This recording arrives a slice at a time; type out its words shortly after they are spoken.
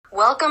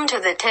Welcome to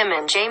the Tim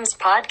and James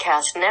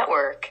Podcast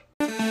Network.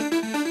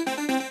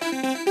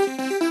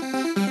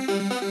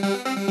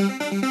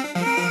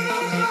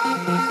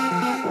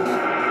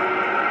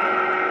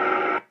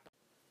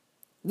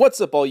 What's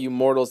up, all you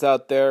mortals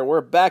out there?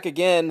 We're back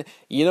again.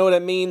 You know what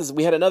it means.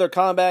 We had another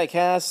combat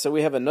cast, so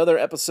we have another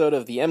episode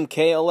of the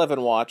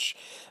MK11 watch.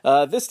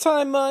 This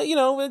time,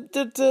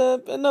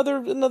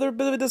 another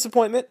bit of a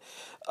disappointment.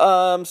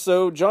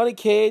 So Johnny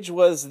Cage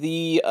was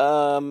the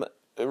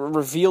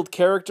revealed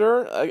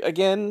character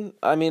again.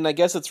 I mean, I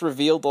guess it's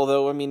revealed,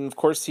 although of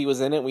course he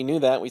was in it. We knew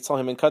that. We saw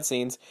him in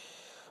cutscenes.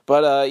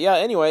 But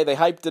anyway, they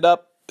hyped it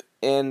up,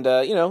 and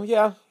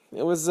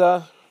it was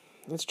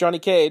it's Johnny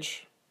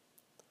Cage.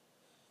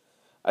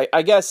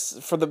 I guess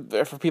for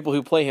people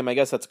who play him, I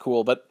guess that's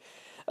cool. But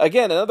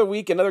again, another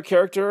week, another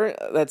character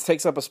that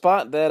takes up a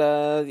spot that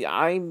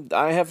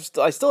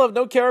I still have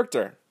no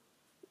character.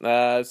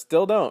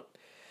 Still don't.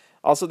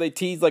 Also, they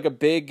teased like a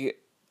big,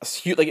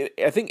 huge,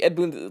 I think Ed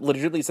Boon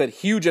legitimately said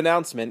huge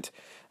announcement,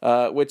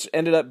 which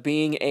ended up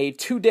being a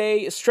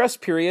 2-day stress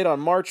period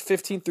on March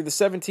 15th through the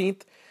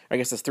 17th. I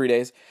guess that's 3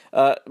 days.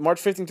 March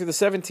 15th through the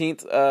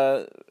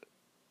 17th.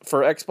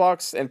 For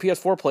Xbox and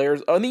PS4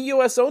 players in the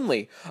US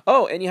only.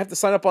 Oh, and you have to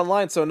sign up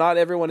online, so not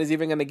everyone is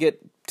even going to get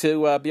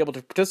to be able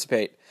to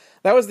participate.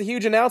 That was the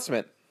huge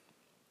announcement.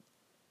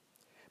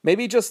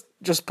 Maybe just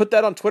put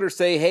that on Twitter,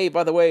 say, hey,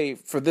 by the way,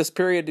 for this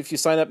period, if you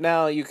sign up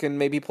now, you can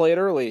maybe play it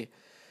early.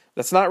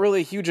 That's not really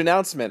a huge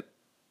announcement.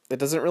 It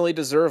doesn't really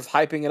deserve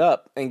hyping it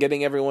up and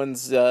getting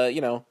everyone's,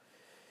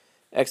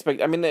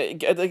 expect. I mean,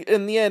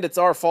 in the end, it's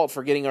our fault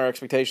for getting our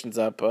expectations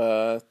up.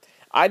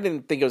 I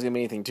didn't think it was going to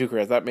be anything too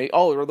crazy. They're going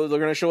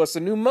to show us a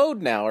new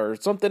mode now or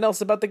something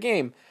else about the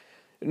game.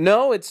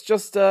 No, it's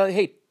just,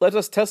 hey, let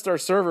us test our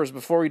servers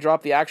before we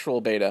drop the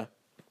actual beta.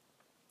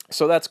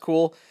 So that's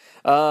cool.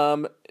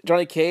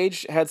 Johnny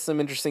Cage had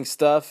some interesting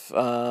stuff.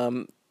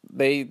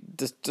 They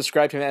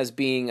described him as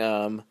being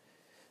a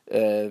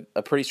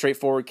pretty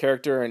straightforward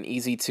character and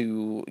easy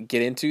to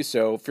get into.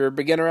 So if you're a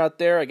beginner out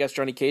there, I guess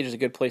Johnny Cage is a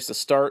good place to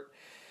start.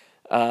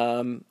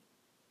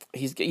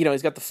 He's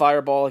got the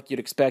fireball like you'd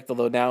expect,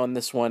 although now in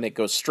this one it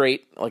goes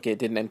straight like it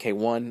did in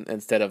MK1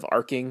 instead of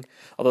arcing.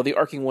 Although the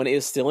arcing one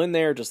is still in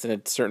there, just in a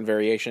certain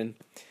variation.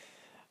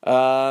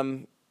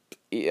 Oh,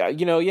 he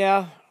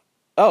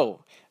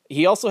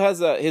also has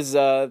his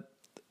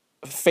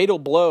fatal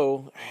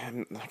blow.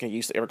 I'm not gonna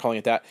used to ever calling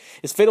it that.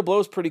 His fatal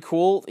blow is pretty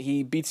cool.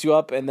 He beats you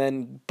up and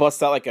then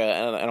busts out like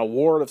an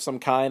award of some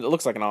kind. It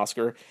looks like an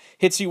Oscar.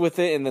 Hits you with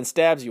it and then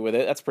stabs you with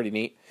it. That's pretty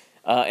neat.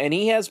 And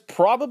he has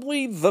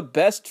probably the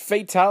best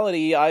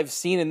fatality I've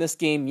seen in this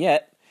game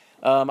yet.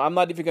 I'm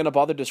not even going to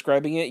bother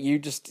describing it. You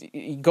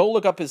go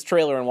look up his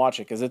trailer and watch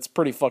it, because it's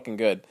pretty fucking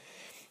good.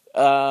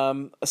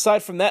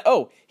 Aside from that,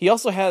 he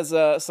also has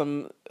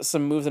some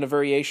moves in a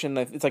variation.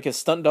 It's like his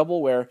stunt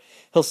double, where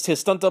his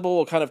stunt double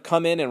will kind of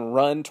come in and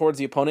run towards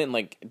the opponent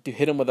and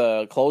hit him with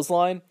a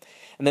clothesline.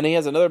 And then he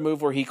has another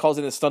move where he calls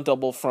in his stunt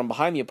double from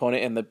behind the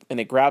opponent and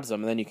it grabs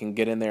him, and then you can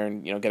get in there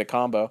and get a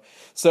combo.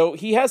 So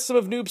he has some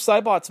of Noob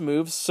Saibot's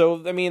moves. So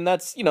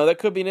that's that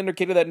could be an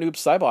indicator that Noob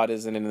Saibot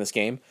isn't in this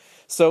game.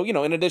 So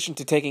in addition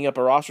to taking up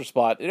a roster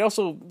spot, it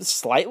also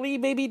slightly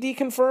maybe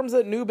deconfirms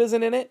that Noob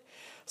isn't in it.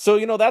 So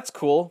that's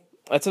cool.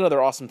 That's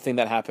another awesome thing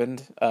that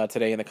happened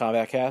today in the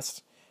Combat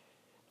Cast.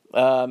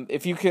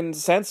 If you can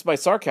sense my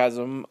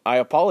sarcasm, I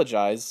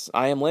apologize.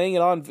 I am laying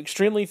it on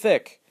extremely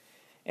thick.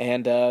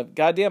 And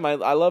goddamn,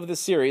 I love this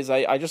series.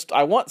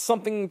 I want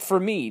something for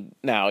me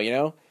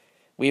now.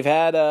 We've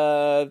had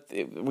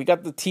we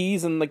got the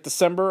tease in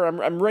December.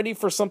 I'm ready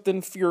for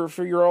something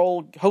for your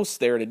old host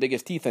there to dig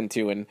his teeth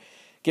into and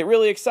get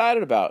really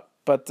excited about.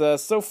 But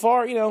so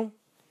far,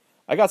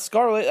 I got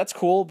Scarlet. That's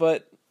cool.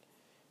 But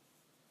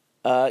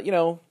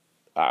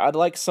I'd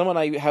like someone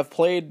I have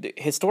played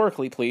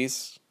historically,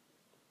 please.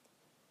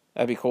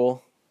 That'd be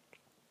cool.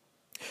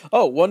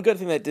 Oh, one good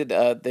thing that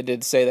they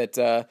did say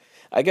that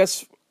I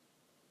guess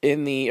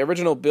in the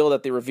original build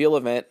at the reveal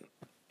event,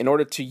 in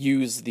order to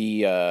use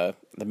the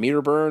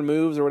meter burn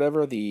moves or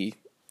whatever, I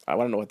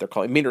don't know what they're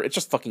calling it's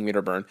just fucking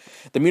meter burn.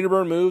 The meter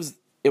burn moves,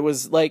 it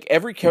was like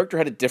every character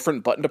had a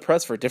different button to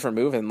press for a different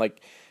move, and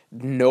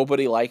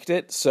nobody liked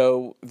it.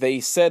 So they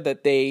said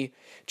that they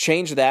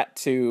changed that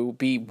to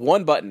be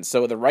one button.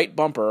 So the right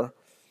bumper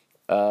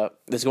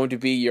is going to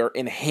be your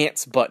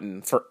enhance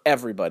button for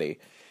everybody.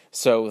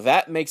 So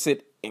that makes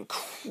it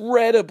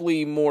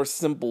incredibly more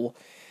simple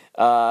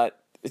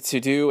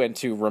to do and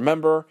to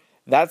remember.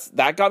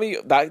 That got me.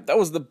 That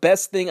was the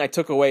best thing I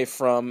took away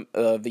from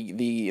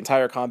the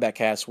entire Combat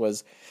Cast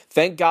was,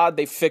 thank God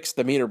they fixed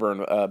the meter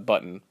burn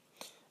button.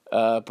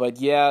 But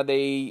yeah,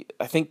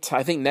 I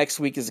think next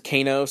week is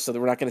Kano, so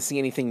we're not going to see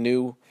anything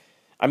new.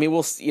 I mean,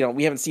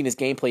 we haven't seen his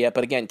gameplay yet,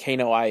 but again,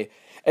 Kano,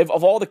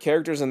 of all the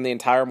characters in the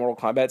entire Mortal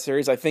Kombat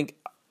series, I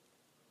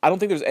don't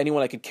think there's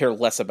anyone I could care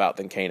less about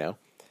than Kano.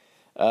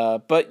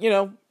 But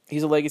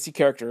he's a legacy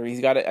character.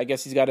 I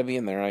guess he's got to be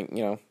in there.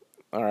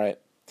 All right.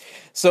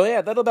 So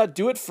yeah, that'll about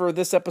do it for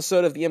this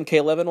episode of the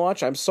MK11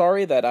 Watch. I'm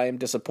sorry that I am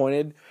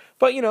disappointed,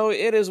 but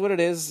it is what it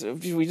is.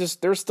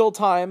 There's still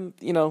time,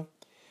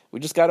 we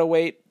just gotta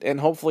wait, and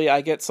hopefully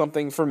I get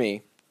something for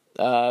me.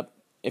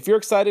 If you're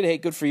excited, hey,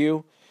 good for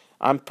you.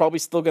 I'm probably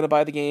still gonna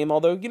buy the game,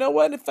 although, you know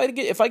what, if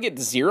I get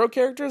 0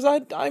 characters,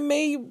 I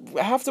may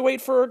have to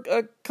wait for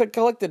a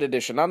collected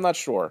edition. I'm not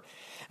sure.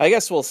 I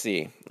guess we'll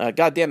see.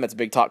 Goddamn, that's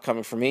big talk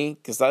coming from me,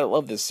 because I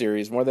love this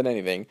series more than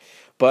anything.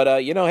 But,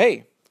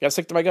 hey, gotta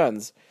stick to my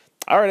guns.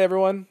 All right,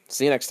 everyone.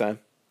 See you next time.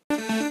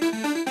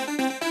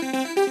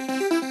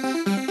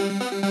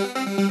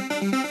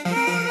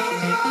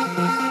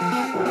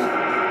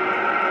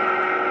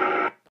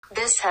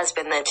 This has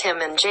been the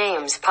Tim and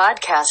James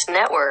Podcast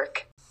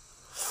Network.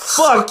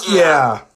 Fuck yeah!